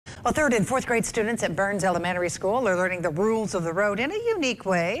Well, third and fourth grade students at Burns Elementary School are learning the rules of the road in a unique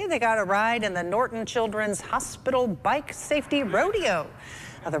way. They got a ride in the Norton Children's Hospital Bike Safety Rodeo.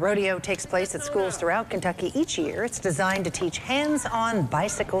 The rodeo takes place at schools throughout Kentucky each year. It's designed to teach hands-on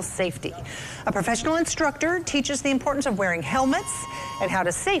bicycle safety. A professional instructor teaches the importance of wearing helmets and how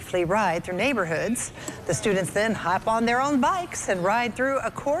to safely ride through neighborhoods. The students then hop on their own bikes and ride through a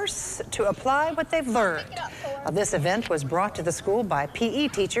course to apply what they've learned. This event was brought to the school by PE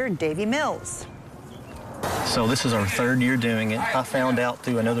teacher Davy Mills. So this is our third year doing it. I found out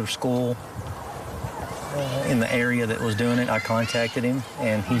through another school in the area that was doing it. I contacted him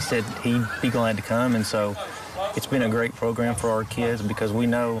and he said he'd be glad to come, and so it's been a great program for our kids because we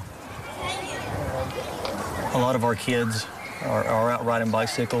know a lot of our kids are out riding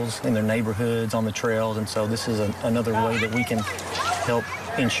bicycles in their neighborhoods on the trails, and so this is another way that we can help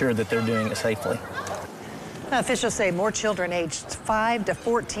ensure that they're doing it safely. Officials say more children aged 5 to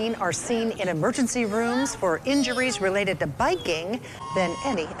 14 are seen in emergency rooms for injuries related to biking than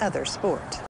any other sport.